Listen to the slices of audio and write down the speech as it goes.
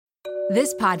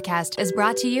This podcast is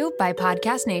brought to you by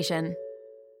Podcast Nation.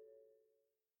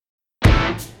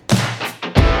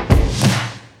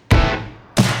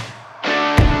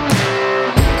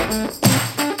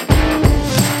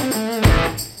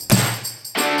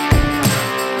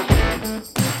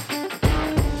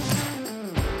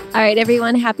 All right,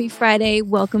 everyone. Happy Friday.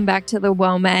 Welcome back to the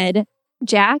WOMED.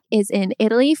 Jack is in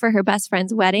Italy for her best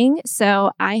friend's wedding,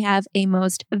 so I have a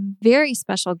most very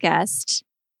special guest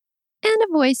and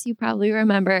a voice you probably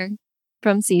remember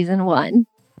from season 1.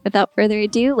 Without further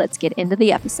ado, let's get into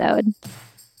the episode.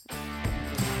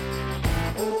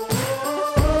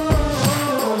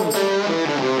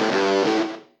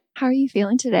 How are you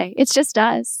feeling today? It's just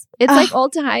us. It's like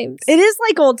old times. It is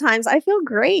like old times. I feel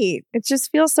great. It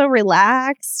just feels so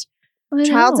relaxed.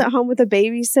 Child's at home with a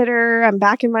babysitter. I'm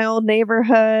back in my old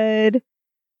neighborhood.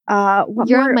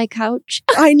 You're on my couch.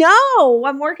 I know.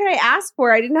 What more can I ask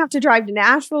for? I didn't have to drive to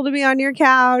Nashville to be on your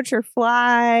couch or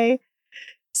fly.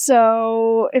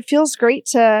 So it feels great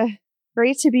to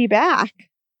be back.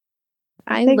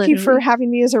 Thank you for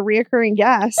having me as a reoccurring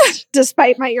guest,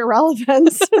 despite my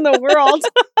irrelevance in the world.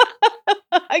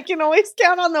 I can always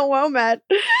count on the WOMED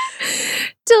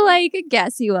to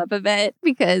gas you up a bit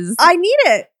because I need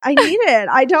it. I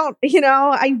don't,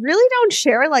 I really don't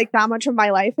share that much of my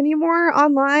life anymore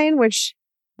online, which,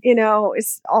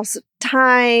 is also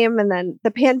time. And then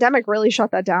the pandemic really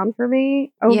shut that down for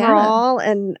me overall.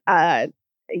 Yeah. And, I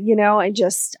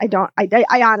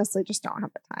honestly just don't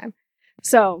have the time.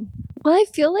 So, well, I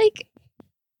feel like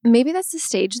maybe that's the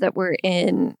stage that we're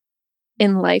in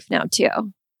life now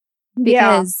too.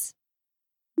 Because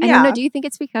I don't know, do you think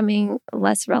it's becoming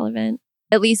less relevant?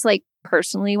 At least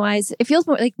personally wise, it feels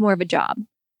more of a job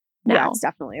now. Yeah, it's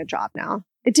definitely a job now.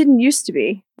 It didn't used to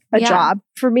be a job.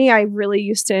 For me, I really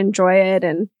used to enjoy it,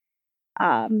 and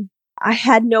I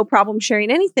had no problem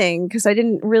sharing anything because I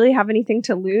didn't really have anything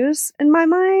to lose in my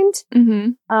mind. Mm-hmm.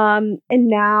 And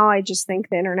now I just think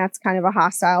the internet's kind of a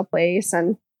hostile place,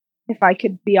 and if I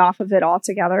could be off of it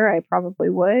altogether, I probably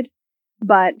would,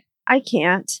 but I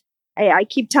can't. I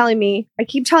keep telling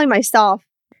myself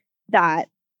that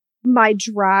my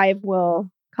drive will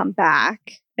come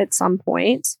back at some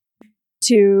point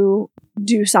to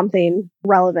do something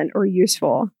relevant or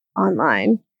useful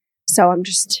online. So I'm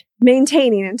just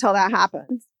maintaining until that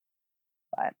happens.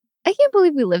 But I can't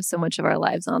believe we live so much of our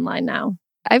lives online now.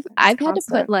 I've had to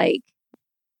put I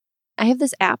have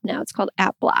this app now. It's called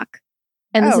App Block.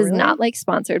 And this is not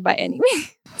sponsored by any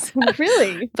means.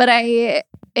 Really? But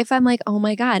if I'm oh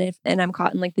my God, and I'm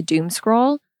caught in the doom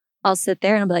scroll, I'll sit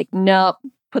there and I'm nope,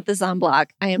 put this on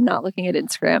block. I am not looking at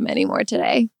Instagram anymore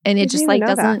today. And it just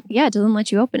doesn't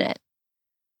let you open it.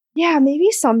 Yeah,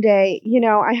 maybe someday,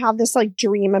 I have this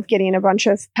dream of getting a bunch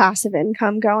of passive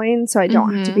income going. So I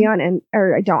don't have to be on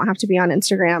I don't have to be on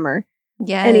Instagram or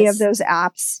any of those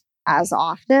apps as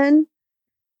often.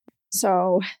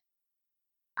 So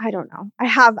I don't know. I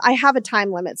have a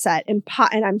time limit set and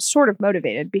I'm sort of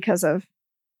motivated because of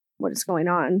what is going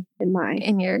on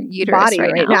in your uterus body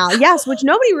right now. Yes, which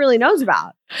nobody really knows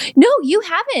about. No, you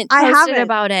haven't posted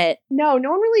about it. No one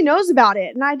really knows about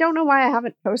it. And I don't know why I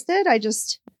haven't posted. I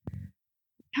just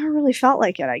haven't really felt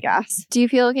like it, I guess. Do you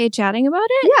feel okay chatting about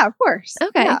it? Yeah, of course.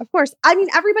 Okay. Yeah, of course. I mean,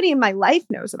 everybody in my life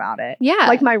knows about it.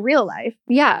 Yeah. My real life.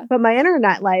 Yeah. But my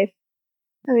internet life,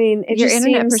 your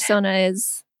internet persona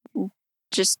is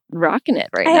just rocking it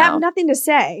right now. I have nothing to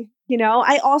say.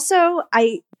 I also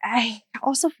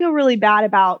feel really bad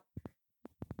about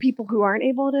people who aren't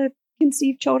able to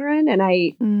conceive children, and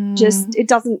it just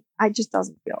doesn't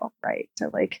feel right to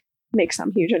make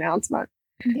some huge announcement.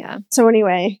 Yeah. So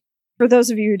anyway, for those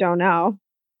of you who don't know,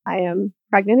 I am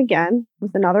pregnant again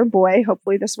with another boy.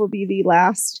 Hopefully this will be the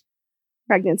last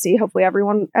pregnancy. Hopefully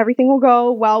everything will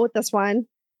go well with this one.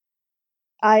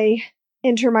 I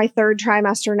enter my 3rd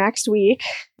trimester next week.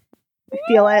 I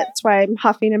feel it. That's why I'm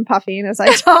huffing and puffing as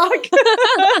I talk.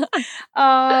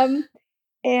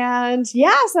 And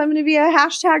yes, I'm going to be a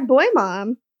 #boy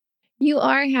mom. You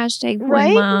are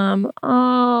 #boy mom.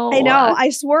 Oh, I know.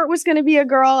 I swore it was going to be a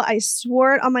girl. I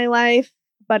swore it on my life,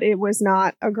 but it was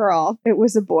not a girl. It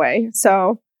was a boy.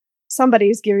 So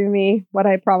somebody's giving me what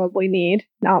I probably need,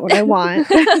 not what I want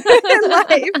in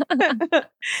life.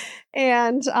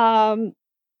 And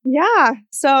yeah,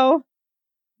 so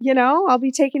I'll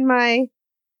be taking my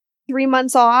 3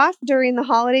 months off during the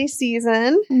holiday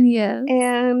season. Yeah.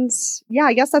 And yeah,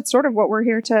 I guess that's sort of what we're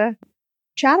here to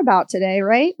chat about today,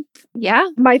 right? Yeah.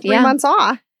 My 3 months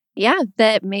off. Yeah,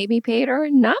 that may be paid or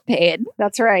not paid.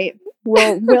 That's right.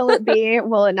 Will it be?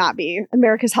 Will it not be?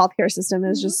 America's healthcare system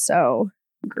is just so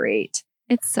great.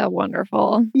 It's so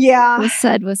wonderful. Yeah. It was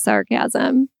said with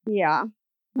sarcasm. Yeah.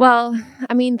 Well,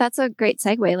 I mean, that's a great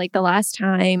segue. Like the last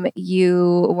time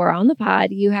you were on the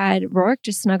pod, you had Rourke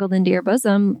just snuggled into your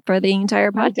bosom for the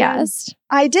entire podcast.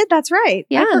 I did. That's right.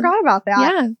 Yeah. I forgot about that.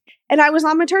 Yeah. And I was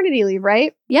on maternity leave,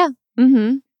 right? Yeah.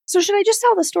 Mm-hmm. So should I just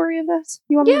tell the story of this?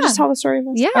 You want me to just tell the story of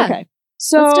this? Yeah. Okay.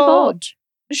 So let's divulge.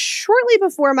 Shortly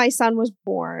before my son was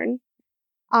born,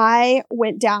 I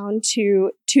went down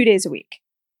to 2 days a week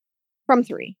from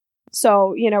 3.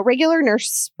 So, regular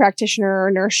nurse practitioner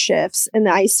or nurse shifts in the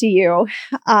ICU.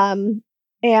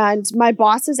 And my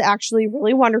boss is actually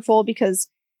really wonderful because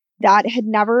that had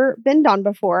never been done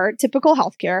before. Typical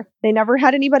healthcare. They never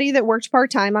had anybody that worked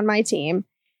part-time on my team.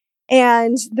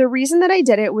 And the reason that I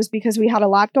did it was because we had a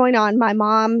lot going on. My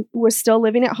mom was still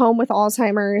living at home with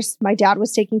Alzheimer's. My dad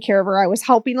was taking care of her. I was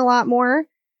helping a lot more.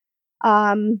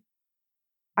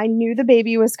 I knew the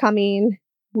baby was coming.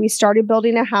 We started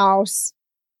building a house.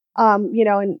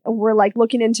 And we're like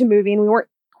looking into moving. We weren't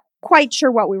quite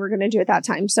sure what we were going to do at that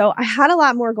time. So I had a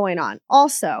lot more going on.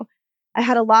 Also, I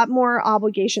had a lot more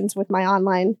obligations with my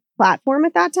online platform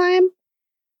at that time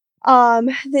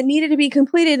that needed to be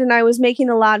completed. And I was making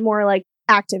a lot more like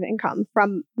active income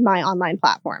from my online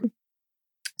platform.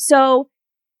 So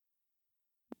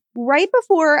right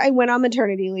before I went on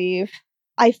maternity leave,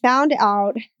 I found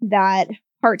out that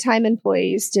part-time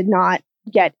employees did not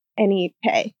get any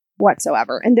pay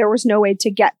whatsoever. And there was no way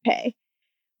to get pay.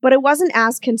 But I wasn't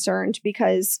as concerned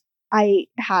because I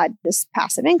had this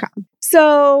passive income.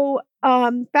 So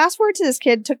fast forward to this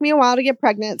kid, it took me a while to get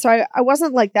pregnant. So I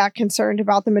wasn't like that concerned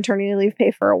about the maternity leave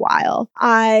pay for a while.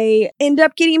 I end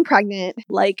up getting pregnant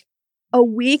like a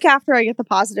week after I get the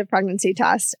positive pregnancy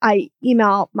test. I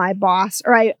email my boss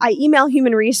or I email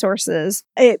human resources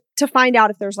to find out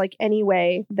if there's like any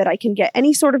way that I can get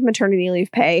any sort of maternity leave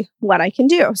pay, what I can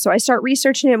do. So I start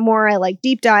researching it more. I like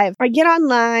deep dive. I get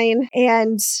online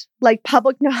and like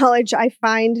public knowledge, I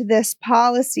find this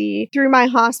policy through my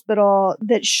hospital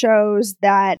that shows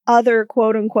that other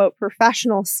quote unquote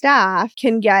professional staff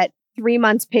can get 3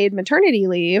 months paid maternity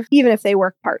leave, even if they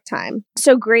work part-time.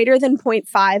 So greater than 0.5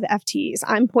 FTEs.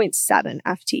 I'm 0.7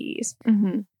 FTEs.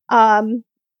 Mm-hmm.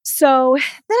 So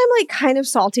then I'm like kind of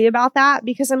salty about that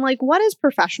because I'm like, what is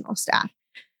professional staff?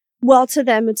 Well, to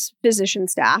them, it's physician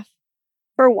staff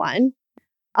for one.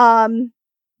 And,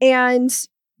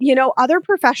 other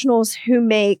professionals who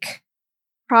make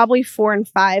probably 4 and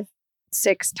 5,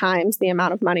 6 times the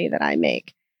amount of money that I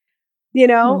make.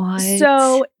 What?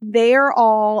 So they're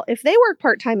all, if they work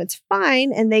part-time, it's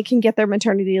fine and they can get their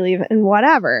maternity leave and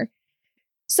whatever.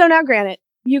 So now granted,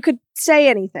 you could say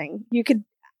anything.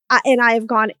 And I have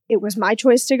gone, it was my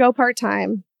choice to go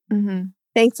part-time. Mm-hmm.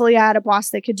 Thankfully, I had a boss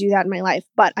that could do that in my life,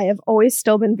 but I have always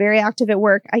still been very active at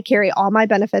work. I carry all my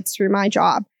benefits through my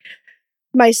job.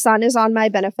 My son is on my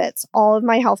benefits. All of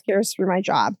my healthcare is through my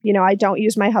job. I don't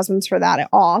use my husband's for that at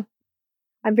all.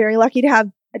 I'm very lucky to have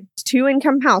a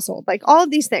 2-income household. Like all of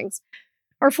these things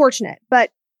are fortunate,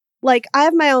 but like I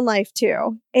have my own life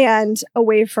too and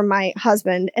away from my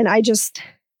husband. And I just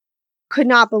could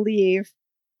not believe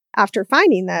after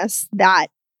finding this that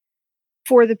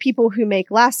for the people who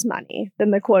make less money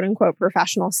than the quote unquote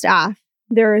professional staff,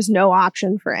 there is no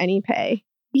option for any pay,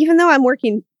 even though I'm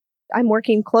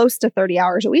working close to 30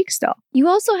 hours a week still. You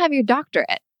also have your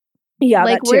doctorate. Yeah,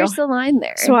 like that too. where's the line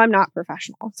there? So I'm not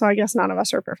professional. So I guess none of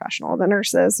us are professional. The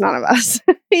nurses, none of us.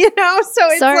 So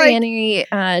it's sorry, like, any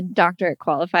doctorate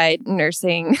qualified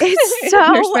nursing it's so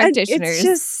nurse practitioners. It's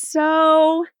just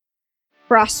so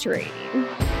frustrating.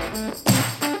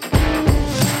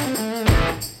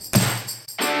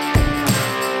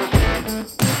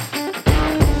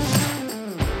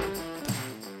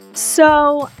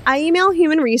 So I email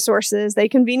human resources. They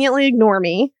conveniently ignore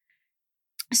me.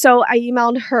 So I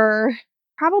emailed her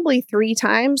probably 3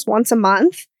 times, once a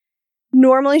month.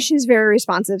 Normally she's very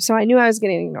responsive. So I knew I was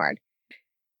getting ignored.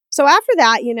 So after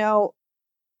that,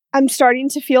 I'm starting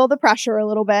to feel the pressure a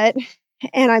little bit.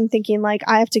 And I'm thinking like,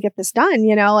 I have to get this done,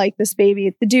 like this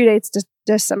baby, the due date's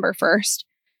December 1st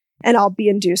and I'll be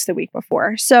induced the week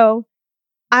before. So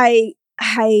I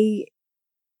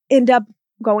end up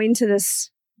going to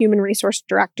this human resource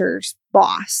director's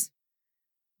boss.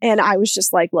 And I was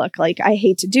just like, look, like, I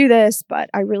hate to do this,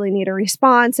 but I really need a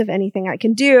response of anything I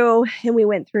can do. And we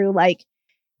went through like,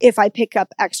 if I pick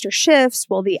up extra shifts,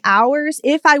 will the hours,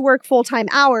 if I work full-time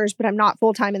hours, but I'm not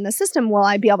full-time in the system, will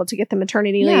I be able to get the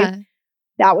maternity leave?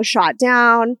 That was shot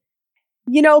down,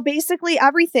 basically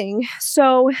everything.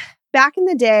 So back in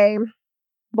the day,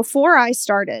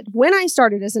 when I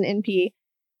started as an NP,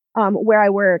 where I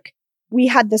work, we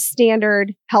had the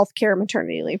standard healthcare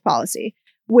maternity leave policy,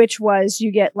 which was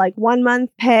you get like 1 month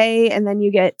pay and then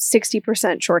you get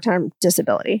 60% short-term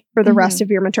disability for the rest of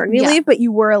your maternity leave, but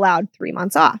you were allowed 3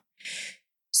 months off.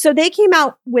 So they came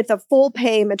out with a full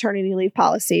pay maternity leave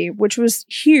policy, which was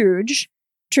huge,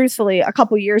 truthfully, a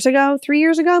couple years ago, 3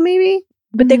 years ago, maybe.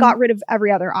 But they got rid of every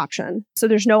other option. So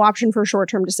there's no option for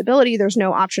short-term disability. There's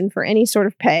no option for any sort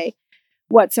of pay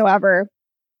whatsoever.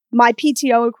 My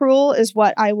PTO accrual is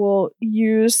what I will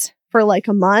use for like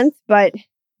a month, but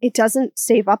it doesn't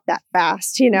save up that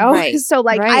fast, you know? Right. So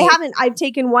like I've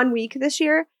taken 1 week this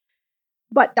year,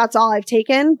 but that's all I've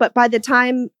taken. But by the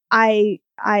time I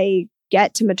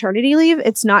get to maternity leave,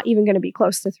 it's not even going to be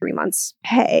close to 3 months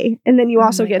pay. And then you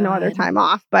also get no other time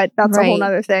off, but that's a whole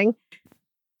nother thing.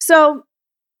 So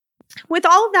with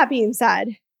all of that being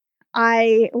said,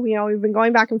 we've been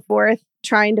going back and forth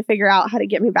trying to figure out how to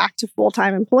get me back to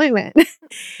full-time employment.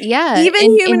 Yeah.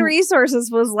 Even human resources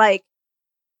was like,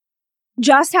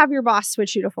 just have your boss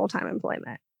switch you to full-time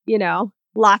employment. You know,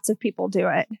 lots of people do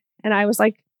it. And I was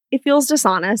like, it feels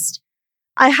dishonest.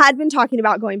 I had been talking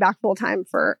about going back full-time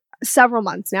for several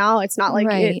months now. It's not like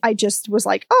I just was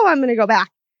like, oh, I'm going to go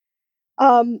back.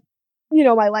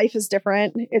 My life is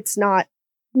different. It's not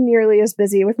nearly as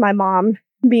busy with my mom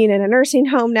being in a nursing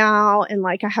home now. And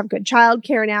like, I have good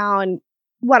childcare now and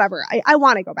whatever. I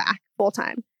want to go back full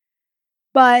time,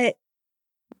 but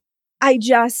I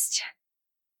just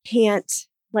can't,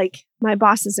 like, my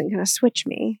boss isn't going to switch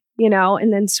me,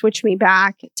 and then switch me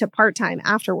back to part-time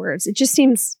afterwards. It just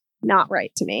seems not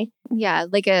right to me. Yeah,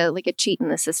 like a cheat in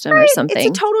the system or something.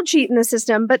 It's a total cheat in the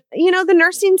system, but the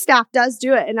nursing staff does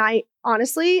do it. And I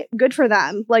honestly, good for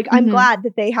them. Like, I'm glad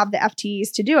that they have the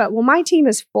FTEs to do it. Well, my team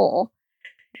is full.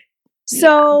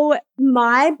 So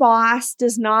my boss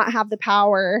does not have the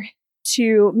power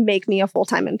to make me a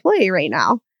full-time employee right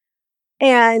now.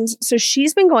 And so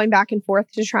she's been going back and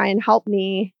forth to try and help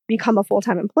me become a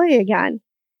full-time employee again.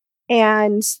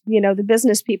 And, the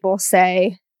business people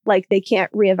say, like, they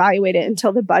can't reevaluate it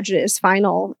until the budget is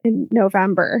final in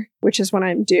November, which is when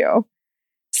I'm due.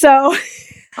 So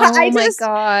my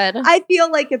God. I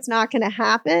feel like it's not going to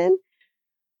happen.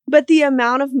 But the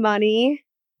amount of money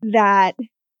that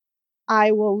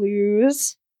I will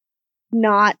lose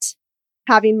not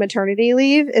having maternity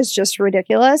leave is just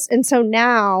ridiculous. And so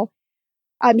now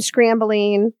I'm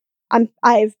scrambling.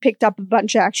 I've picked up a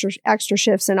bunch of extra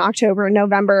shifts in October and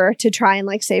November to try and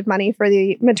like save money for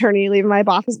the maternity leave. My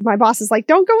boss is like,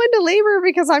 don't go into labor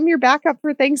because I'm your backup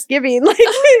for Thanksgiving. Like,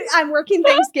 I'm working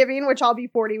Thanksgiving, which I'll be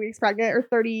 40 weeks pregnant or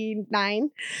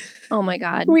 39. Oh my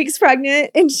God. Weeks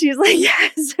pregnant. And she's like, yeah,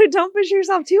 so don't push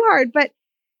yourself too hard. But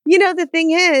the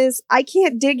thing is, I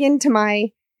can't dig into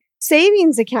my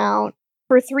savings account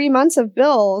for 3 months of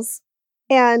bills.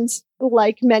 And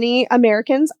like many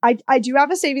Americans, I do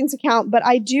have a savings account, but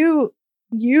I do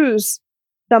use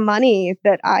the money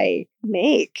that I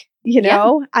make,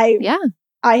 I'll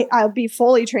be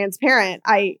fully transparent.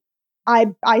 I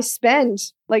spend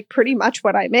like pretty much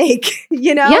what I make,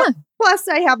 Plus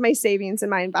I have my savings and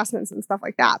my investments and stuff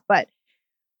like that, but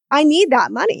I need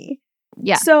that money.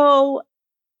 Yeah. So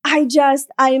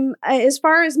I'm as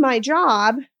far as my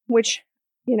job, which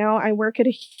I work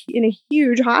in a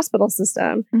huge hospital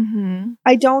system.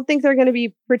 I don't think they're going to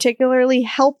be particularly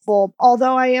helpful,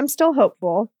 although I am still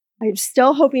hopeful. I'm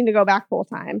still hoping to go back full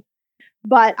time,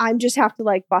 but I'm just have to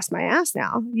like bust my ass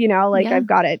now. I've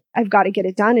got to get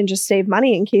it done and just save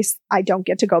money in case I don't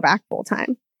get to go back full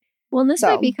time. Well, and this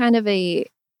might be kind of I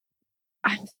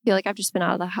feel like I've just been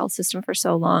out of the health system for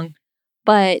so long,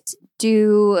 but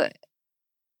do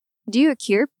you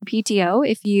accrue PTO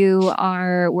if you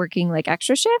are working like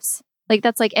extra shifts? Like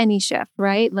that's like any shift,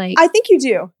 right? Like I think you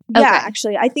do. Okay. Yeah,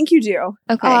 actually, I think you do.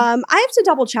 Okay. I have to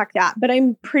double check that, but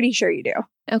I'm pretty sure you do.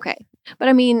 Okay. But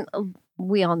I mean,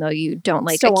 we all know you don't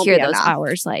like Still accrue those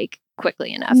hours like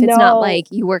quickly enough. It's not like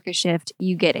you work a shift,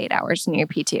 you get 8 hours in your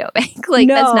PTO bank. Like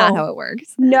that's not how it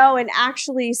works. No, and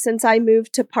actually, since I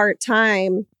moved to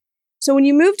part-time, so when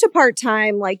you move to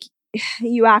part-time, like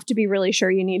you have to be really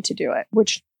sure you need to do it,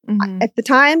 which at the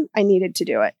time, I needed to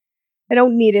do it. I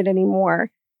don't need it anymore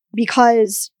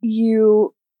because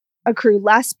you accrue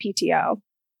less PTO.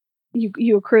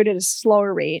 You accrued at a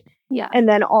slower rate. Yeah. And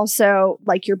then also,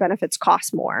 like, your benefits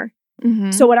cost more.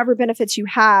 So whatever benefits you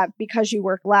have, because you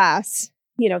work less,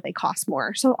 they cost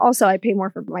more. So also, I pay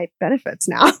more for my benefits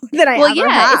now than I ever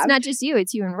have. It's not just you,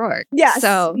 it's you and Rourke. Yes.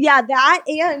 So yeah, that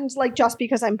and like just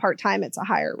because I'm part-time, it's a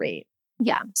higher rate.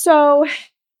 Yeah. So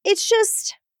it's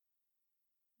just...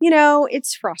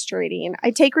 it's frustrating. I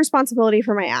take responsibility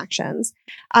for my actions.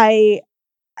 I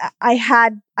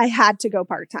had to go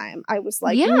part-time. I was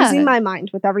like losing my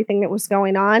mind with everything that was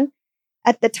going on.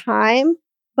 At the time,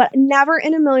 But never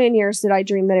in a million years did I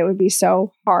dream that it would be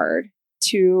so hard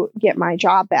to get my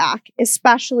job back,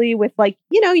 especially with like,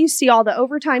 you see all the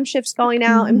overtime shifts going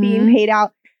out and being paid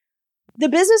out. The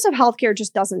business of healthcare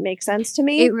just doesn't make sense to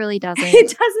me. It really doesn't.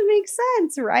 It doesn't make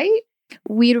sense, right?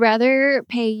 We'd rather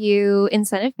pay you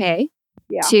incentive pay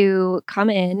to come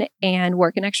in and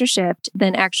work an extra shift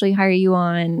than actually hire you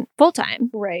on full time.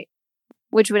 Right.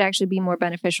 Which would actually be more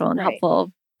beneficial and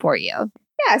helpful for you.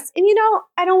 Yes. And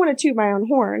I don't want to toot my own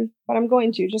horn, but I'm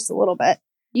going to just a little bit.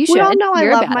 You should. We all know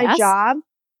You're I love a my badass. job.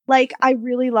 Like, I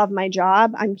really love my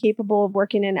job. I'm capable of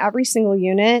working in every single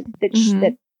unit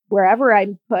that wherever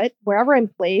I'm put, wherever I'm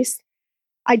placed.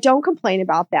 I don't complain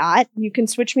about that. You can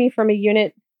switch me from a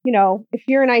unit, if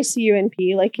you're an ICU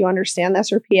NP, like you understand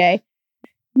this, or PA,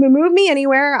 move me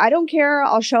anywhere. I don't care.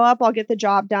 I'll show up. I'll get the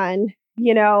job done.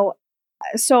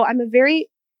 So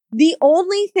the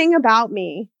only thing about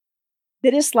me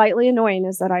that is slightly annoying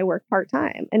is that I work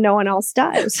part-time and no one else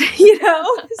does,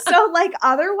 So like,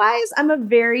 otherwise I'm a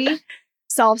very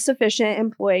self-sufficient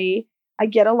employee. I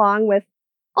get along with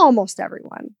almost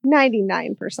everyone,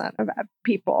 99% of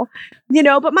people,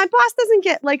 but my boss doesn't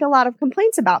get like a lot of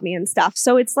complaints about me and stuff.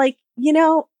 So it's like,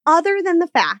 other than the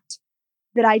fact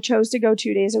that I chose to go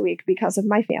 2 days a week because of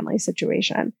my family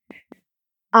situation,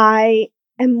 I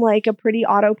am like a pretty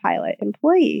autopilot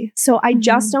employee. So I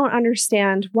just don't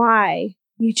understand why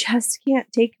you just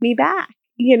can't take me back.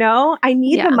 I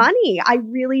need the money. I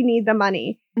really need the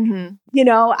money. I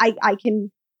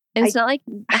can. And it's not like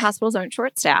the hospitals aren't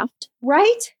short-staffed.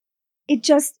 Right?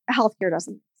 Healthcare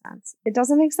doesn't make sense. It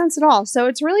doesn't make sense at all. So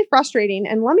it's really frustrating.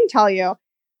 And let me tell you,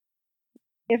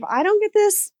 if I don't get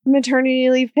this maternity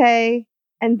leave pay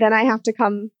and then I have to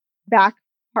come back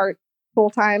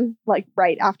full-time, like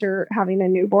right after having a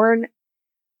newborn,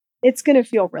 it's going to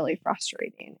feel really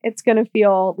frustrating. It's going to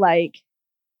feel like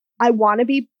I want to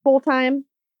be full-time,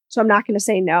 so I'm not going to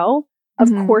say no. Of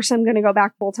course, I'm going to go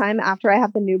back full-time after I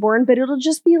have the newborn, but it'll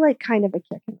just be like kind of a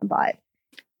kick in the butt.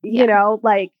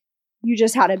 Like you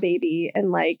just had a baby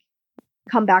and like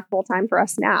come back full-time for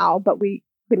us now, but we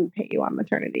couldn't pay you on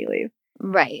maternity leave.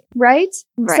 Right. Right?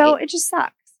 So it just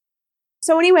sucks.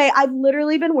 So anyway, I've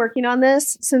literally been working on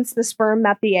this since the sperm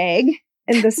met the egg,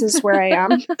 and this is where I am.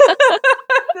 This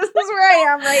is where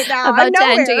I am right now. About to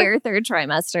enter your third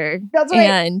trimester. That's right.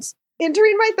 And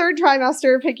entering my third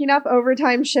trimester, picking up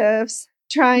overtime shifts,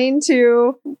 trying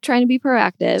to be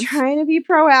proactive,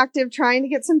 trying to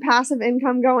get some passive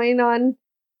income going on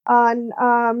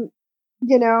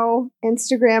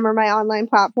Instagram or my online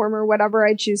platform or whatever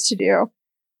I choose to do.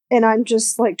 And I'm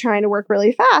just like trying to work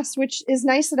really fast, which is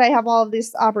nice that I have all of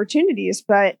these opportunities,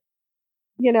 but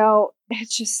it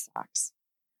just sucks.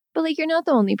 But like, you're not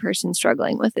the only person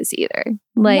struggling with this either.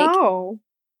 Like, no.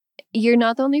 You're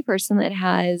not the only person that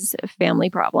has family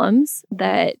problems,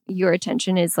 that your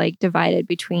attention is like divided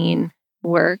between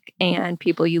work and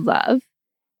people you love.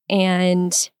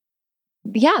 And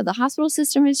the hospital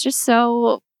system is just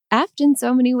so effed in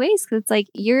so many ways. Cause it's like,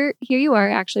 here you are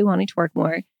actually wanting to work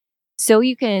more so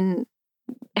you can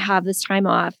have this time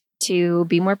off to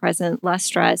be more present, less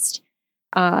stressed,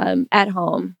 at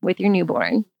home with your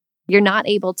newborn. You're not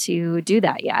able to do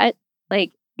that yet.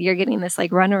 Like, you're getting this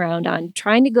like runaround on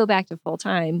trying to go back to full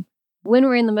time when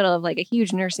we're in the middle of like a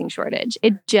huge nursing shortage.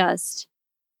 It just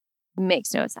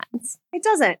makes no sense. It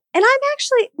doesn't. And I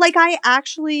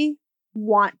actually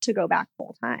want to go back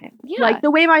full time. Yeah. Like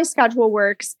the way my schedule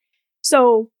works.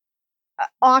 So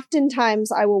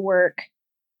oftentimes I will work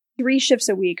 3 shifts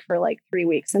a week for like 3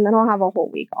 weeks and then I'll have a whole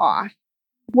week off.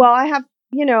 Well, I have,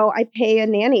 I pay a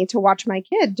nanny to watch my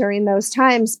kid during those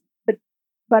times,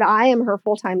 but I am her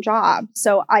full-time job.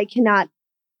 So I cannot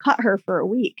cut her for a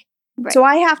week. Right. So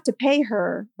I have to pay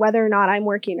her whether or not I'm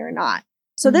working or not.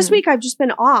 So this week I've just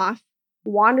been off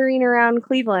wandering around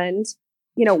Cleveland,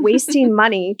 wasting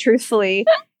money, truthfully,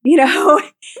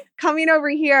 coming over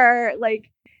here,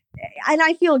 like, and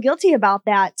I feel guilty about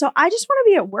that. So I just want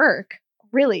to be at work.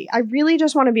 Really. I really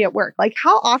just want to be at work. Like,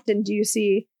 how often do you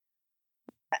see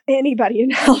anybody in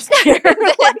healthcare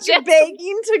like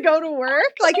begging to go to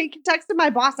work? Like, I texted my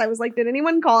boss. I was like, did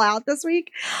anyone call out this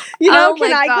week? Can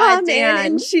I come in?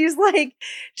 And she's like,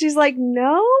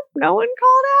 no one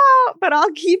called out, but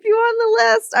I'll keep you on the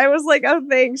list. I was like, oh,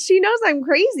 thanks. She knows I'm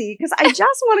crazy because I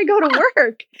just want to go to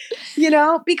work,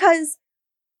 because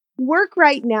work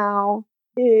right now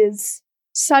is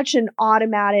such an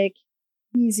automatic,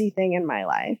 easy thing in my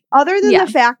life. Other than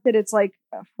the fact that it's like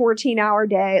a 14-hour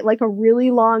day, like a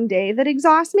really long day that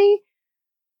exhausts me,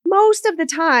 most of the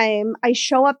time I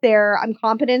show up there, I'm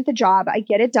competent at the job, I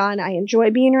get it done, I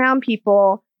enjoy being around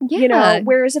people,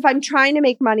 whereas if I'm trying to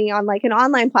make money on like an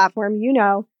online platform,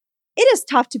 it is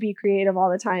tough to be creative all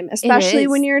the time, especially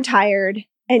when you're tired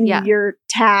and you're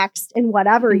taxed and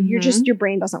whatever. Your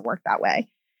brain doesn't work that way.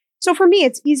 So for me,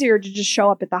 it's easier to just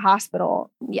show up at the hospital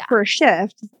for a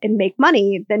shift and make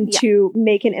money than to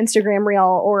make an Instagram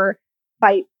reel or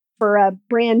fight for a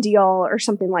brand deal or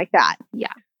something like that.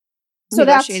 Yeah. So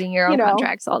negotiating your own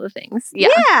contracts, all the things.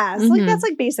 Yeah. So like that's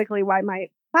like basically why my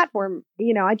platform,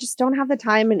 I just don't have the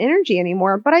time and energy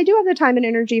anymore, but I do have the time and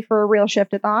energy for a real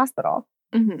shift at the hospital.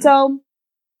 So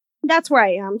that's where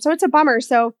I am. So it's a bummer.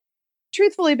 So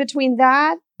truthfully, between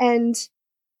that and,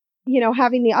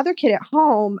 having the other kid at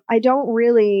home, I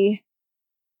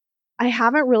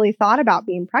haven't really thought about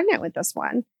being pregnant with this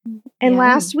one. And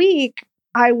last week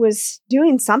I was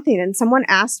doing something and someone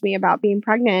asked me about being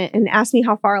pregnant and asked me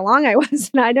how far along I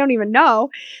was. And I don't even know.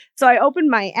 So I opened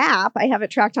my app. I have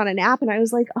it tracked on an app. And I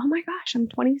was like, oh my gosh, I'm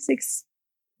 26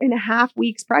 and a half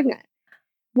weeks pregnant,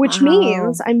 which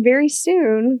means I'm very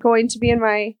soon going to be in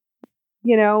my,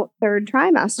 third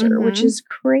trimester, which is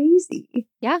crazy.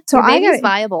 Yeah. So I got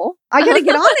viable. I got to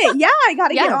get on it. Yeah. I got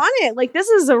to get on it. Like this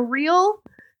is a real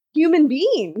human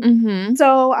being.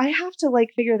 So I have to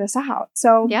like figure this out.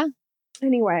 So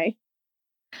anyway,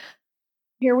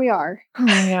 here we are. Oh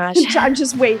my gosh. I'm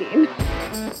just waiting.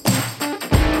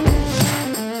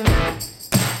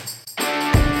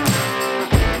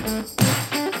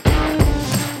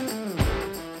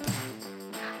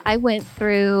 I went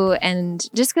through, and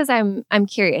just because I'm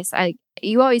curious,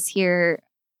 you always hear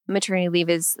maternity leave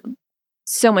is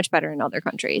so much better in other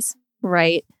countries,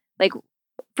 right? Like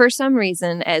for some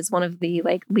reason, as one of the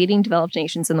like leading developed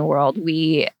nations in the world,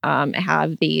 we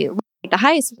have the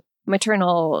highest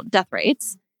maternal death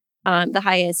rates, the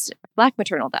highest Black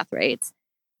maternal death rates,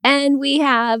 and we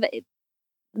have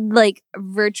like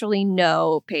virtually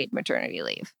no paid maternity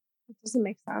leave. It doesn't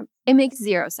make sense. It makes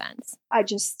zero sense. I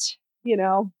just,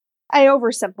 I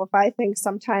oversimplify things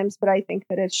sometimes, but I think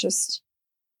that it's just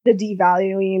the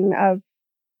devaluing of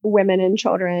women and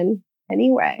children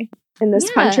anyway in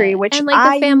this country, which and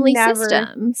like the family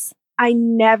systems. I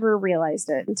never realized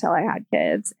it until I had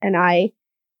kids. And I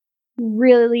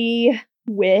really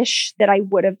wish that I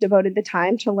would have devoted the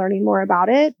time to learning more about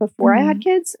it before I had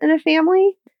kids and a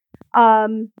family.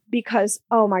 Because,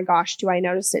 oh my gosh, do I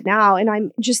notice it now? And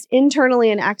I'm just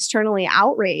internally and externally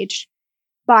outraged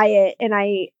by it.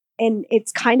 And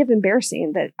it's kind of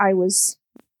embarrassing that I was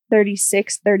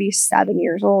 36, 37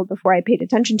 years old before I paid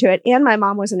attention to it. And my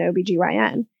mom was an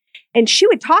OBGYN and she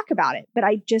would talk about it, but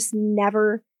I just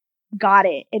never got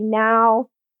it. And now,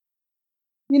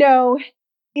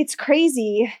 it's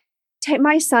crazy.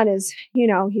 My son is,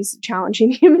 he's a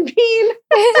challenging human being.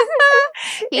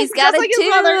 He's got a like his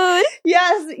mother.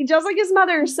 Yes, just like his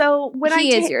mother. So when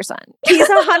he is your son. He's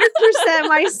 100%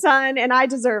 my son, and I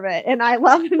deserve it. And I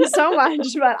love him so much,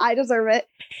 but I deserve it.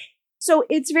 So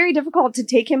it's very difficult to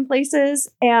take him places,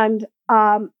 and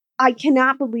I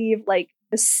cannot believe like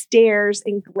the stares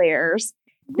and glares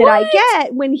that I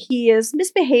get when he is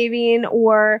misbehaving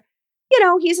or.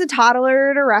 He's a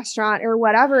toddler at a restaurant or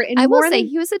whatever. And I will say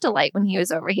he was a delight when he was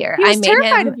over here. He was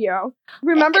terrified of you.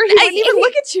 Remember, he wouldn't even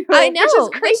look at you. I know. Which is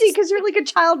crazy because you're like a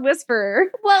child whisperer.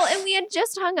 Well, and we had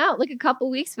just hung out like a couple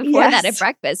weeks before that at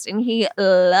breakfast, and he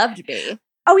loved me.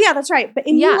 Oh yeah, that's right. But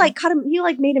you like cut him. You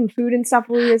like made him food and stuff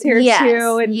when he was here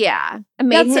too. And I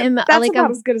made him that's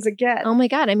about as good as it gets. Oh my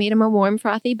god, I made him a warm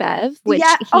frothy bev, which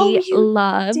he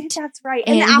loved. That's right.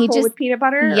 And the apple with peanut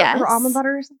butter or almond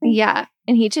butter or something. Yeah,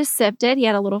 and he just sipped it. He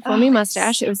had a little foamy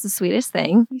mustache. It was the sweetest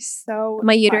thing. He's so.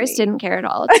 My uterus didn't care at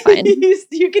all. It's fine.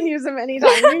 You can use him anytime.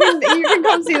 You can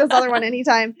come see this other one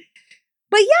anytime.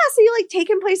 But yeah, so you like take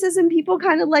him places and people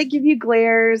kind of like give you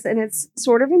glares, and it's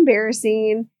sort of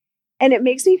embarrassing. And it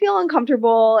makes me feel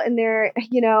uncomfortable. And there,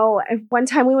 one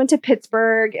time we went to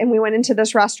Pittsburgh and we went into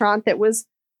this restaurant that was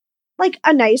like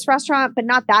a nice restaurant, but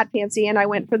not that fancy. And I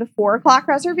went for the 4:00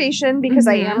 reservation because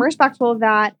I am respectful of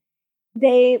that.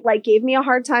 They like gave me a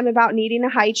hard time about needing a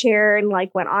high chair and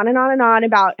like went on and on and on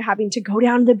about having to go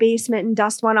down to the basement and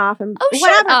dust one off and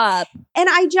whatever. Shut up. And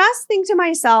I just think to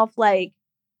myself, like,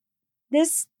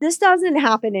 this doesn't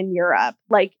happen in Europe.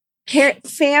 Like,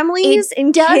 families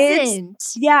and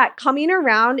kids, coming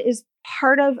around is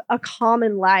part of a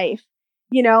common life,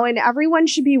 and everyone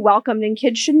should be welcomed and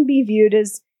kids shouldn't be viewed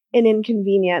as an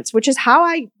inconvenience, which is how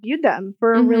I viewed them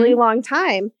for a really long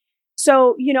time.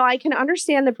 So, I can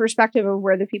understand the perspective of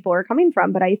where the people are coming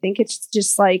from, but I think it's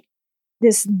just like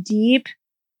this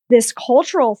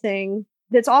cultural thing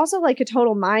that's also like a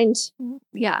total mind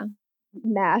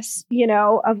mess,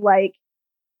 of like,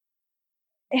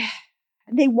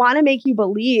 they want to make you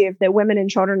believe that women and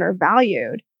children are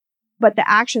valued, but the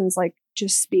actions like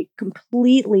just speak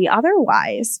completely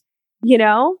otherwise. you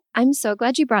know? I'm so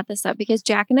glad you brought this up because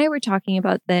Jack and I were talking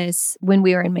about this when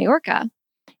we were in Majorca,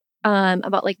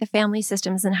 about like the family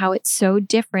systems and how it's so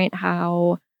different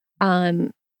how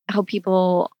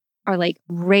people are like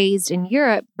raised in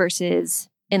Europe versus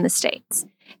in the States.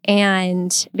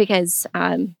 And because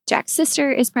Jack's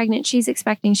sister is pregnant, she's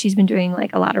expecting, she's been doing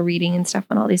like a lot of reading and stuff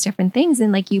on all these different things.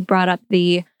 And like you brought up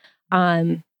the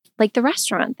like the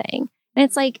restaurant thing. And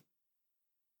it's like,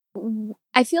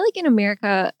 I feel like in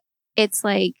America, it's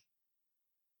like,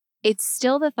 it's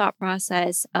still the thought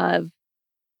process of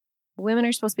women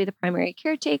are supposed to be the primary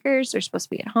caretakers. They're supposed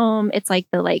to be at home. It's like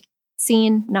the like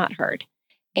seen, not heard.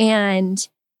 And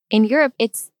in Europe,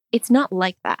 it's not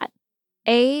like that.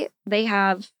 They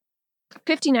have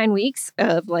 59 weeks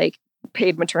of like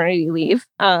paid maternity leave.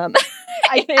 I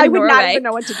would not even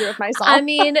know what to do with myself. I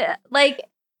mean, like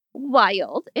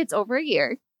wild. It's over a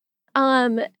year.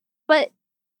 But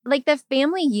like the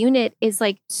family unit is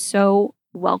like so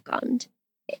welcomed.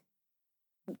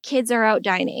 Kids are out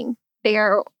dining. They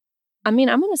are, I mean,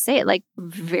 I'm going to say it, like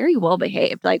very well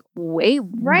behaved, like way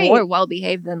more well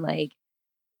behaved than like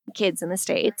kids in the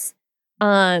States.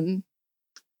 And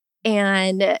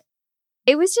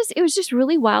it was just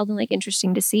really wild and like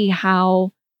interesting to see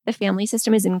how the family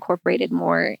system is incorporated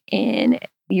more in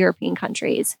European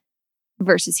countries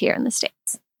versus here in the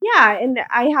States. Yeah. And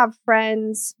I have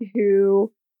friends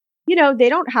who, you know, they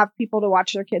don't have people to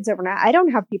watch their kids overnight. I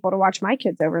don't have people to watch my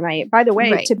kids overnight. By the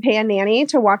way, to pay a nanny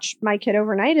to watch my kid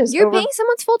overnight is you're paying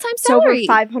someone's full-time salary. It's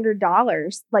over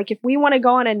 $500. Like if we want to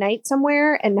go on a night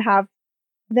somewhere and have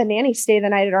the nanny stay the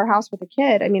night at our house with a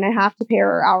kid, I mean, I have to pay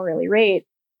her hourly rate.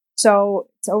 So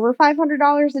it's over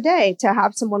 $500 a day to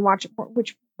have someone watch it,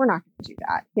 which we're not going to do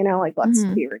that. You know, like let's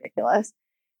be ridiculous.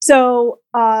 So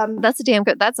that's a damn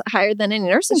good. That's higher than any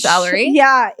nursing salary.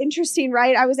 Yeah, interesting,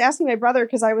 right? I was asking my brother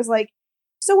because I was like,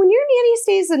 so when your nanny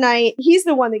stays the night, he's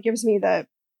the one that gives me the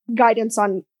guidance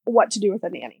on what to do with a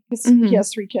nanny because he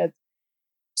has 3 kids.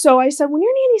 So I said, when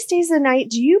your nanny stays the night,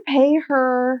 do you pay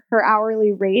her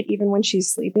hourly rate even when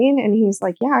she's sleeping? And he's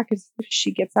like, yeah, because if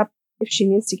she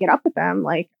needs to get up with them,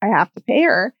 like I have to pay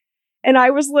her. And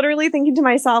I was literally thinking to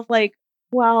myself, like,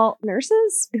 well,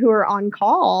 nurses who are on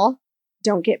call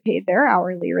don't get paid their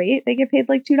hourly rate. They get paid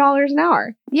like $2 an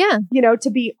hour. Yeah. You know, to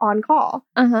be on call.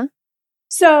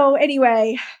 So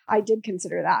anyway, I did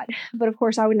consider that. But of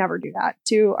course, I would never do that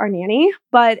to our nanny.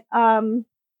 But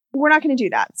we're not going to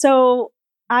do that. So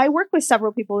I work with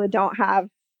several people that don't have,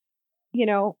 you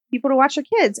know, people to watch their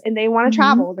kids and they want to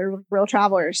travel. They're real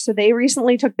travelers. So they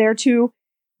recently took their 2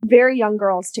 very young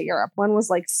girls to Europe. One was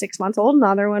like 6 months old. And the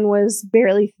other one was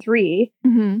barely 3.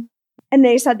 And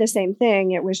they said the same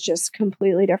thing. It was just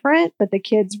completely different, but the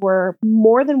kids were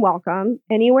more than welcome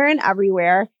anywhere and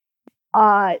everywhere.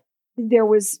 There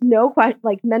was no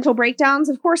like mental breakdowns.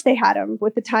 Of course they had them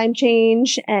with the time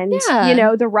change and, you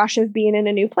know, the rush of being in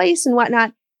a new place and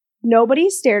whatnot. Nobody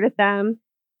stared at them.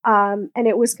 And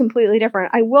it was completely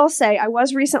different. I will say I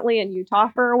was recently in Utah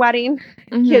for a wedding,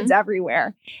 kids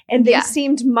everywhere, and they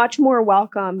seemed much more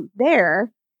welcome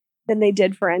there than they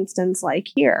did, for instance, like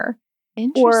here.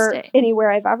 Or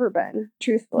anywhere I've ever been,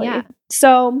 truthfully. Yeah.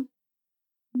 So,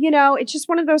 you know, it's just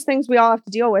one of those things we all have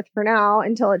to deal with for now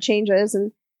until it changes.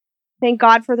 And thank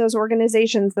God for those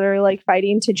organizations that are like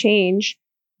fighting to change,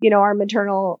 you know, our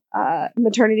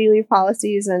maternity leave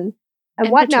policies and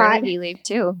whatnot. Paternity leave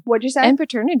too. What'd you say? And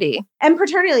paternity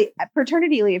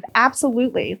leave.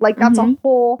 Absolutely. Like that's a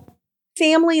whole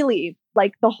family leave,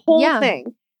 like the whole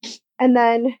thing. And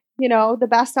then, you know, the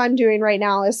best I'm doing right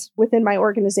now is within my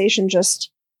organization,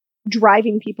 just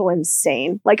driving people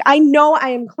insane. Like I know I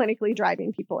am clinically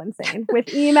driving people insane with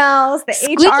emails, the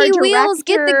Squeaky HR director. wheels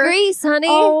get the grease, honey.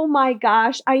 Oh my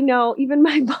gosh. I know. Even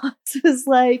my boss was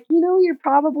like, you know, you're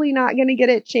probably not going to get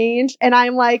it changed. And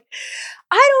I'm like,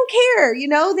 I don't care. You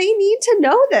know, they need to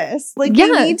know this. Like they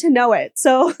need to know it.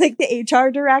 So like the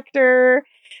HR director,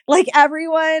 like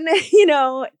everyone, you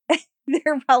know,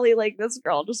 they're probably like, this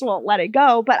girl just won't let it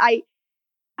go. But I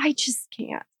just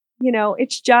can't, you know,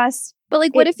 it's just. But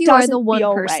like, what if you are the one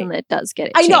person that does get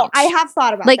it changed? I know. I have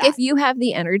thought about like, that. if you have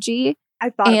the energy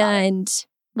I've thought and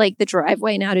like the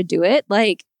driveway now to do it,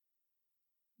 like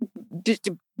just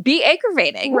be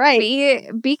aggravating, right?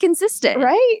 Be consistent,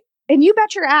 right? And you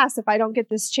bet your ass if I don't get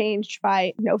this changed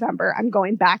by November, I'm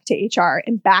going back to HR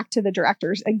and back to the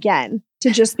directors again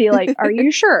to just be like, are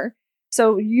you sure?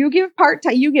 So you give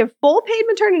part-time, you give full paid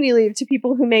maternity leave to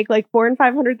people who make like $400,000 and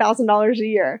 $500,000 a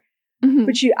year,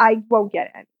 but I won't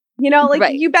get it. You know,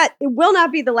 like you bet it will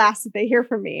not be the last that they hear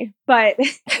from me. But,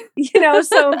 you know,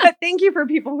 but thank you for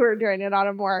people who are doing it on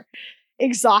a more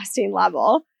exhausting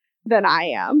level than I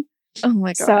am. Oh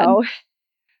my God.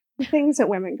 So, The things that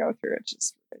women go through, it's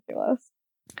just ridiculous.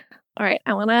 All right.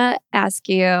 I want to ask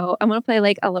you, I want to play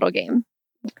like a little game.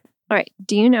 All right.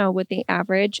 Do you know what the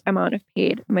average amount of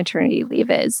paid maternity leave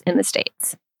is in the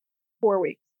States? 4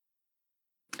 weeks.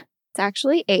 It's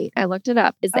actually 8. I looked it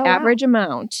up. Is the Oh, wow. average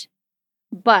amount,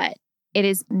 but it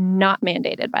is not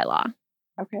mandated by law.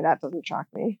 Okay, that doesn't shock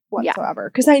me whatsoever.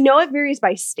 Because I know it varies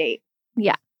by state.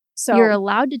 Yeah. So you're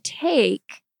allowed to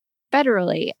take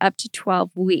federally up to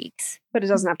 12 weeks. But it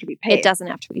doesn't have to be paid. It doesn't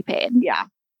have to be paid. Yeah.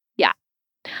 Yeah.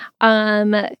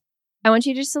 I want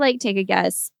you just to like take a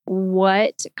guess.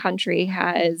 What country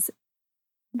has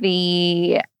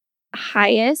the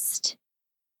highest,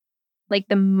 like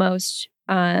the most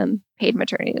paid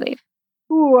maternity leave?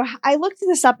 Ooh, I looked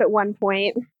this up at one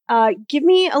point. Give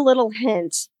me a little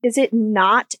hint. Is it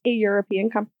not a European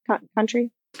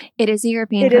country? It is a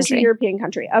European country. It is a European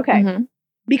country. Okay. Mm-hmm.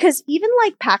 Because even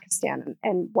like Pakistan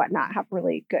and whatnot have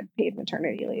really good paid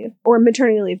maternity leave or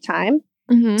maternity leave time.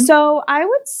 Mm-hmm. So I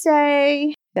would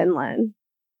say Finland.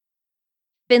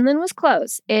 Finland was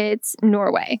close. It's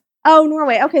Norway. Oh,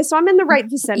 Norway. Okay, so I'm in the right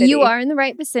vicinity. You are in the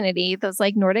right vicinity. Those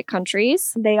like Nordic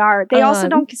countries. They are. They also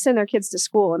don't send their kids to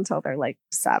school until they're like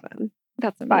 7.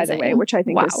 That's amazing. By the way, which I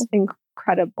think is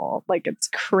incredible. Like it's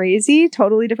crazy.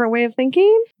 Totally different way of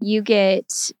thinking. You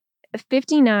get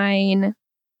 59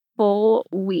 full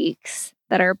weeks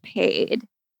that are paid,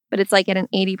 but it's like at an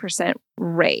 80%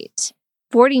 rate.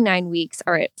 49 weeks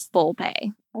are at full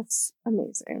pay. That's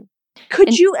amazing.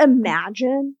 Could you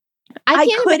imagine? I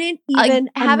couldn't even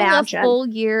having imagine a full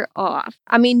year off.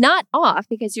 I mean, not off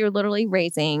because you're literally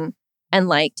raising and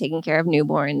like taking care of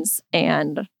newborns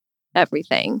and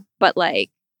everything. But like,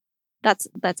 that's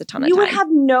a ton of time. You would have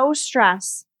no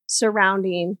stress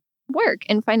surrounding work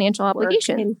and financial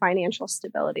obligation and financial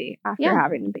stability after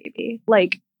having a baby.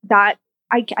 Like that,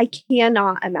 I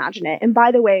cannot imagine it. And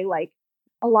by the way, like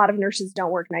a lot of nurses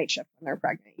don't work night shift when they're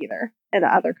pregnant either in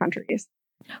other countries.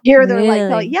 Here they're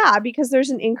like, yeah, because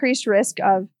there's an increased risk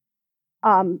of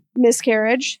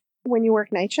miscarriage when you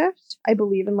work night shift, I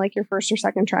believe in like your first or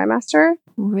second trimester.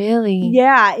 Really?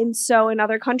 Yeah. And so in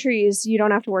other countries, you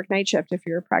don't have to work night shift if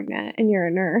you're pregnant and you're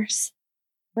a nurse,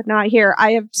 but not here.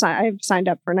 I have signed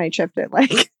up for night shift at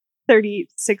like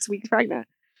 36 weeks pregnant.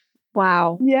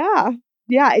 Wow. Yeah.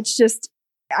 Yeah. It's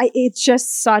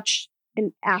just such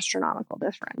an astronomical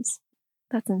difference.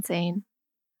 That's insane.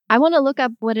 I want to look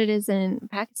up what it is in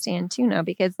Pakistan too now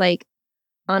because like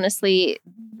honestly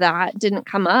that didn't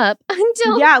come up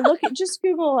until just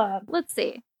Google let's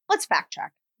see. Let's fact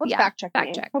check. Fact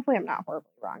check. Hopefully I'm not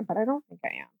horribly wrong, but I don't think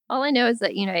I am. All I know is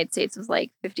that United States was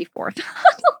like 54th.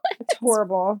 It's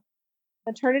horrible.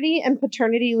 Maternity and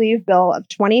Paternity Leave Bill of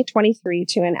 2023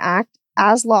 to enact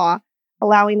as law,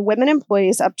 allowing women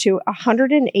employees up to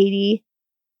 180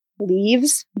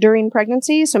 leaves during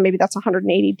pregnancy. So maybe that's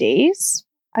 180 days.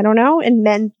 I don't know. And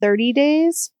men 30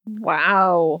 days.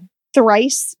 Wow.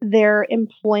 Thrice their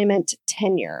employment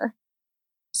tenure.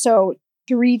 So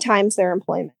 3 times their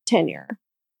employment tenure.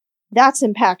 That's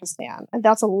in Pakistan. And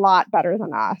that's a lot better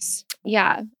than us.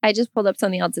 Yeah. I just pulled up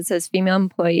something else that says female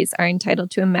employees are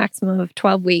entitled to a maximum of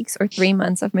 12 weeks or 3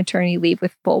 months of maternity leave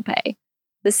with full pay.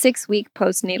 The 6-week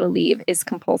postnatal leave is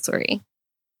compulsory.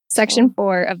 Section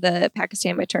 4 of the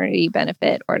Pakistan Maternity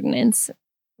Benefit Ordinance.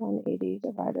 180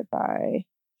 divided by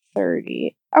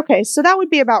 30. Okay, so that would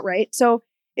be about right. So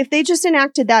if they just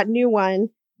enacted that new one,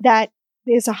 that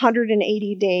is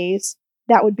 180 days,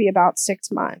 that would be about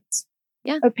 6 months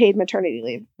of paid maternity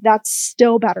leave. That's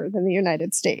still better than the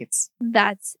United States.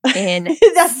 That's insane.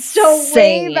 That's still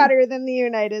way better than the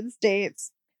United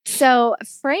States. So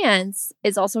France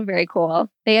is also very cool.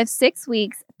 They have 6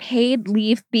 weeks paid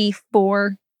leave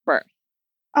before birth.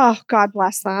 Oh, God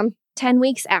bless them. 10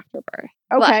 weeks after birth.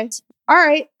 Okay. But, all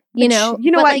right. You know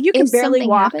what? Like, you can barely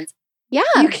walk. Yeah.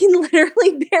 You can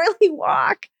literally barely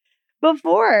walk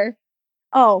before.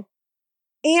 Oh,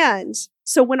 and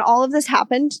so when all of this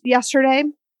happened yesterday,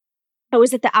 I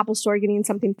was at the Apple store getting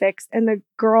something fixed, and the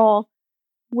girl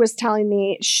was telling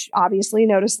me, she obviously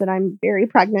noticed that I'm very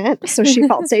pregnant, so she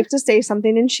felt safe to say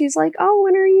something, and she's like, oh,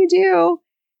 when are you due?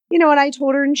 You know, and I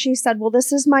told her, and she said, well,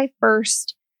 this is my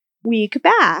first week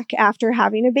back after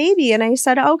having a baby. And I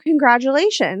said, oh,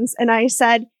 congratulations. And I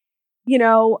said, you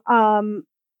know,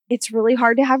 it's really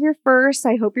hard to have your first.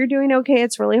 I hope you're doing okay.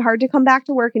 It's really hard to come back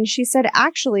to work. And she said,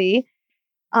 actually,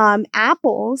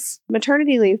 Apple's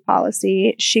maternity leave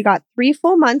policy, she got 3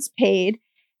 full months paid.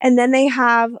 And then they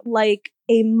have like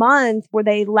a month where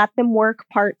they let them work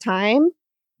part-time,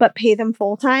 but pay them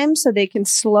full-time so they can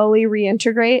slowly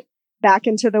reintegrate back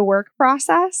into the work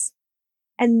process.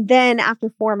 And then after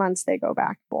 4 months, they go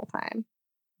back full-time.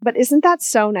 But isn't that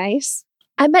so nice?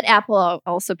 I bet Apple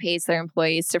also pays their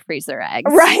employees to freeze their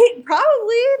eggs. Right?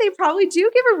 Probably. They probably do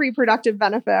give a reproductive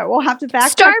benefit. We'll have to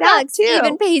fact check that Starbucks too.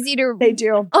 even pays you to. They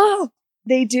do. Oh,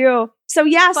 They do. So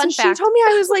yeah, Fun so fact. she told me,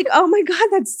 I was like, oh my God,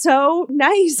 that's so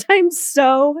nice. I'm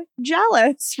so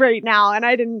jealous right now. And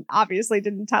I obviously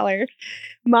didn't tell her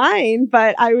mine,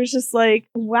 but I was just like,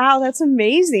 wow, that's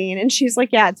amazing. And she's like,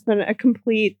 yeah, it's been a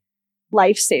complete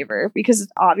lifesaver because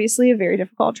it's obviously a very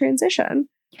difficult transition.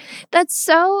 that's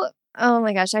so. Oh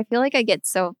my gosh, I feel like I get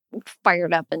so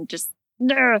fired up and just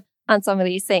on some of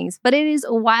these things. But it is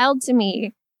wild to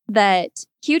me that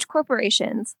huge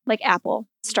corporations like Apple,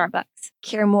 Starbucks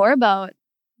care more about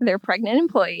their pregnant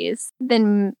employees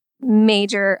than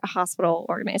major hospital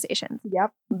organizations,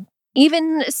 Yep.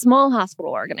 even small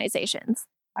hospital organizations.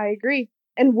 I agree.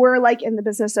 And we're like in the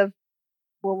business of,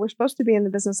 well, we're supposed to be in the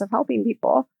business of helping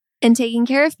people. And taking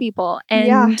care of people and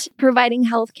Yeah. providing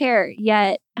health care,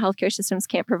 yet healthcare systems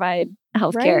can't provide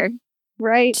health care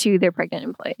Right. to their pregnant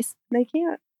employees. They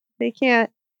can't. They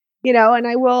can't. You know, and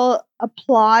I will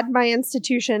applaud my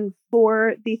institution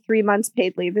for the 3 months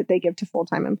paid leave that they give to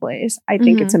full-time employees. I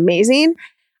think it's amazing.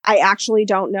 I actually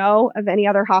don't know of any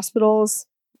other hospitals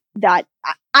that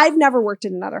I've never worked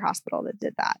in another hospital that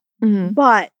did that.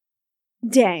 But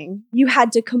dang, you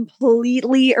had to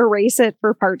completely erase it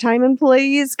for part-time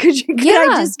employees. Could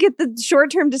I just get the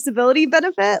short-term disability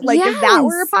benefit? Like if that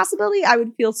were a possibility, I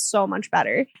would feel so much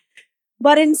better.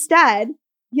 But instead,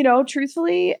 you know,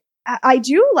 truthfully, I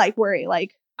do like worry.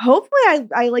 Like, hopefully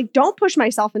I like don't push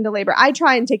myself into labor. I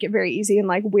try and take it very easy and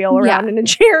like wheel around in a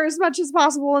chair as much as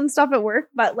possible and stuff at work.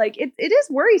 But like it is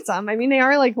worrisome. I mean, they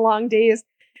are like long days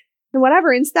and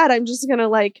whatever. Instead, I'm just gonna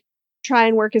like try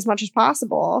and work as much as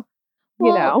possible.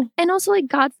 You know? And also like,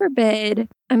 God forbid,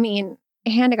 I mean,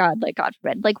 hand to God, like God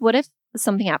forbid, like what if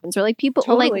something happens or like people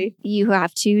like you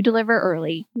have to deliver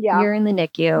early. Yeah. You're in the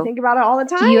NICU. I think about it all the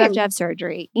time. You have to have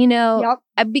surgery, you know,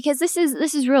 because this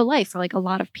is real life for like a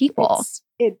lot of people.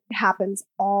 It happens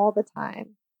all the time,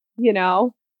 you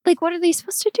know? Like, what are they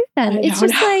supposed to do then? It's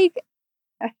just like,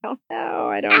 I don't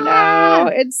know.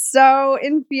 It's so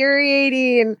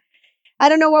infuriating. I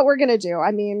don't know what we're going to do.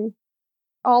 I mean,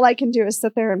 all I can do is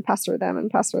sit there and pester them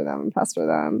and pester them and pester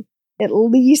them. At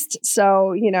least,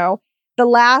 so, you know, the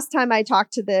last time I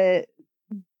talked to the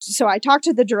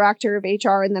director of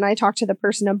HR and then I talked to the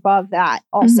person above that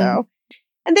also.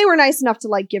 And they were nice enough to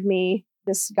like give me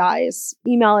this guy's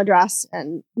email address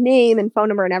and name and phone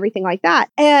number and everything like that.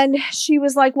 And she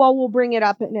was like, well, we'll bring it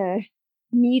up in a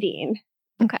meeting.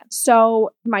 Okay.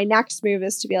 So my next move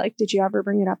is to be like, did you ever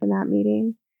bring it up in that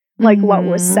meeting? Like what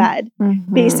was said,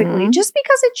 basically, just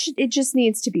because it just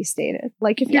needs to be stated.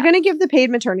 Like if you're going to give the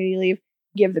paid maternity leave,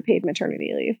 give the paid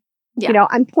maternity leave. Yeah. You know,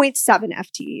 I'm 0.7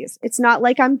 FTEs. It's not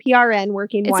like I'm PRN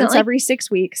working once every 6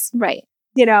 weeks. Right.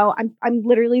 You know, I'm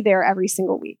literally there every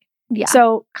single week. Yeah.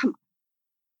 So come on,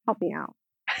 help me out.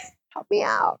 Help me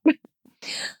out.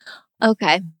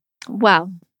 Okay.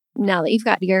 Well, now that you've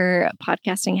got your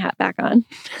podcasting hat back on.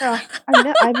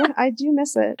 I do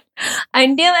miss it. I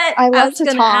knew it. I love to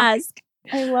talk. Ask.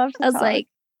 I love to talk. I was like,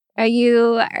 are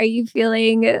you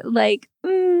feeling like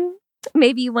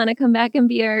maybe you want to come back and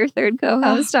be our third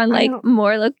co-host on like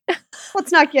more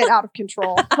Let's not get out of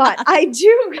control. But I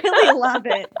do really love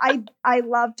it. I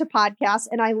love to podcast,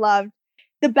 and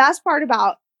the best part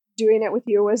about doing it with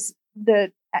you was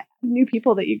the new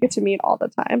people that you get to meet all the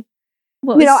time.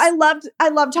 You know, I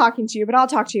love talking to you, but I'll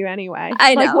talk to you anyway.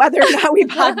 I know. Like whether or not we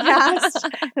podcast,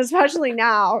 especially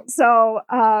now. So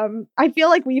I feel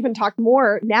like we even talk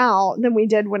more now than we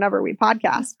did whenever we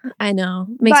podcast. I know.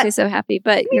 Makes me so happy.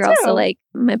 But you're also like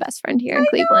my best friend here in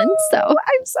Cleveland. So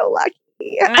I'm so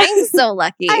lucky. I'm so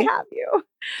lucky. I have you.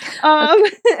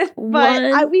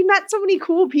 But we met so many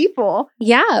cool people.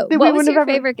 Yeah. What was your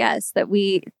favorite guest that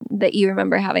you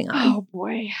remember having on? Oh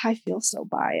boy, I feel so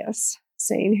biased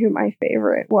saying who my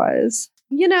favorite was.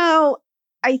 You know,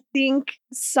 I think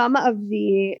some of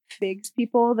the FIGS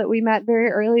people that we met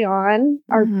very early on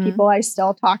are people I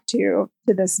still talk to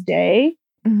this day.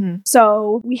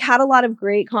 So we had a lot of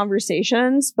great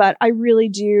conversations, but I really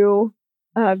do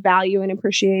value and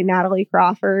appreciate Natalie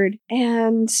Crawford.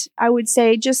 And I would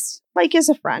say just like as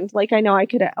a friend, like I know I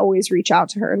could always reach out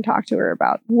to her and talk to her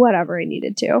about whatever I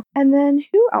needed to. And then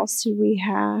who else did we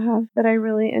have that I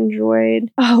really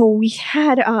enjoyed? Oh, we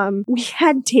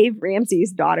had Dave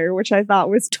Ramsey's daughter, which I thought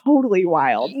was totally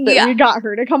wild that we got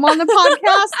her to come on the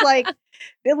podcast. Like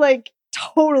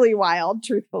totally wild,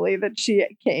 truthfully, that she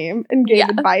came and gave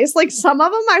advice. Like some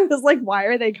of them, I was like, why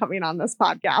are they coming on this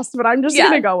podcast? But I'm just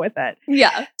going to go with it.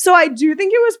 Yeah. So I do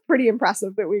think it was pretty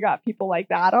impressive that we got people like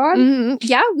that on. Mm-hmm.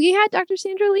 Yeah, we had Dr.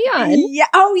 Sandra Lee on. Yeah.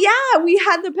 Oh, yeah. We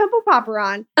had the pimple popper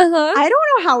on. Uh-huh. I don't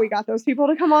know how we got those people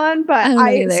to come on, but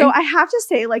so I have to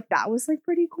say, like, that was like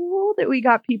pretty cool that we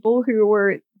got people who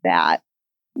were that.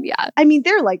 Yeah. I mean,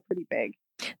 they're like pretty big.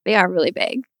 They are really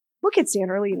big. Look at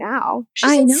Sandra Lee now.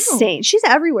 She's I know. insane. She's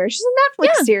everywhere. She's a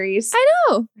Netflix series. I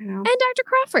know. And Dr.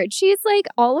 Crawford, she's like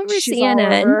all over CNN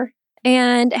all over.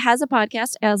 And has a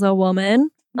podcast as a woman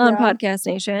on Podcast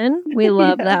Nation. We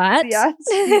love that. Yes,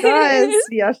 she does.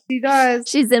 Yes, she does.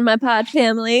 She's in my pod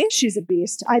family. She's a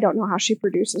beast. I don't know how she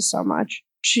produces so much.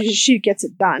 She gets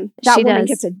it done. That woman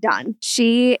gets it done.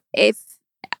 If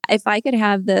I could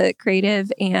have the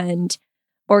creative and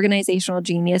organizational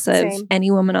genius of any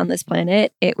woman on this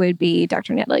planet, it would be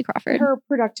Dr. Natalie Crawford. Her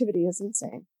productivity is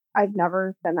insane. I've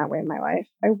never been that way in my life.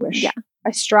 I wish. Yeah.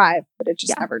 I strive, but it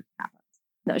just never happens.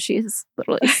 No, she's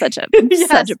literally such a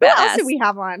such a badass. What else did we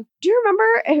have on? Do you remember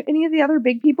any of the other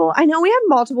big people? I know we had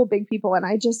multiple big people, and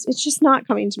it's just not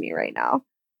coming to me right now.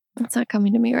 It's not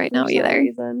coming to me right now either.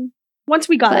 Once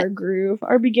we got our groove,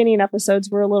 our beginning episodes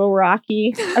were a little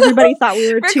rocky. Everybody thought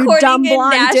we were two dumb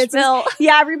blonde ditches.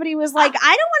 Yeah, everybody was like,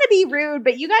 I don't want to be rude,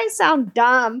 but you guys sound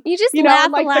dumb. You just laugh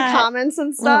in, like the comments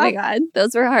and stuff. Oh my God,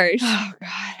 those were harsh. Oh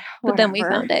God. But then we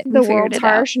found it. The world's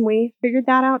harsh, and we figured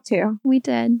that out too. We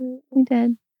did.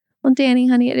 Well, Dani,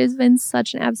 honey, it has been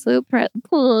such an absolute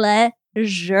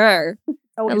pleasure.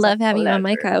 I love having you on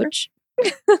my couch.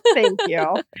 Thank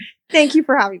you. Thank you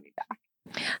for having me back.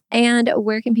 And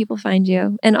where can people find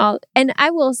you? And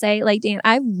I will say, like, Dan,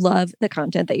 I love the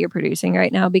content that you're producing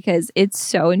right now because it's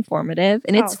so informative,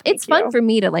 and it's fun for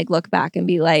me to like look back and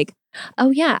be like,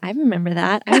 oh yeah, I remember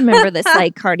that. I remember this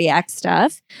like cardiac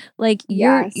stuff. Like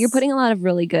you're putting a lot of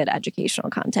really good educational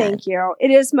content. Thank you.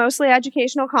 It is mostly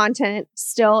educational content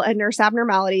still at Nurse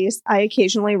Abnormalities. I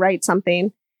occasionally write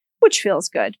something, which feels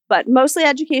good, but mostly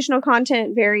educational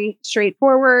content, very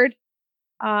straightforward.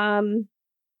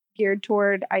 Geared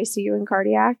toward ICU and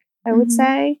cardiac, I would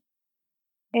say.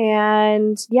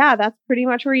 And yeah, that's pretty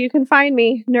much where you can find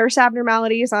me. Nurse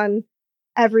Abnormalities on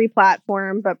every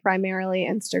platform, but primarily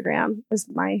Instagram is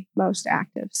my most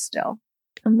active still.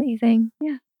 Amazing.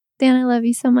 Yeah. Dan, I love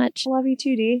you so much. I love you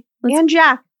too, Dee. And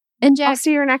Jack. I'll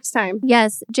see you next time.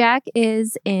 Yes. Jack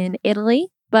is in Italy,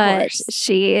 but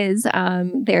she is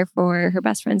there for her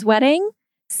best friend's wedding.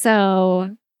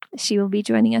 So she will be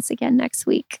joining us again next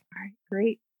week. All right.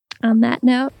 Great. On that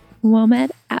note,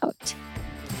 WOMED out.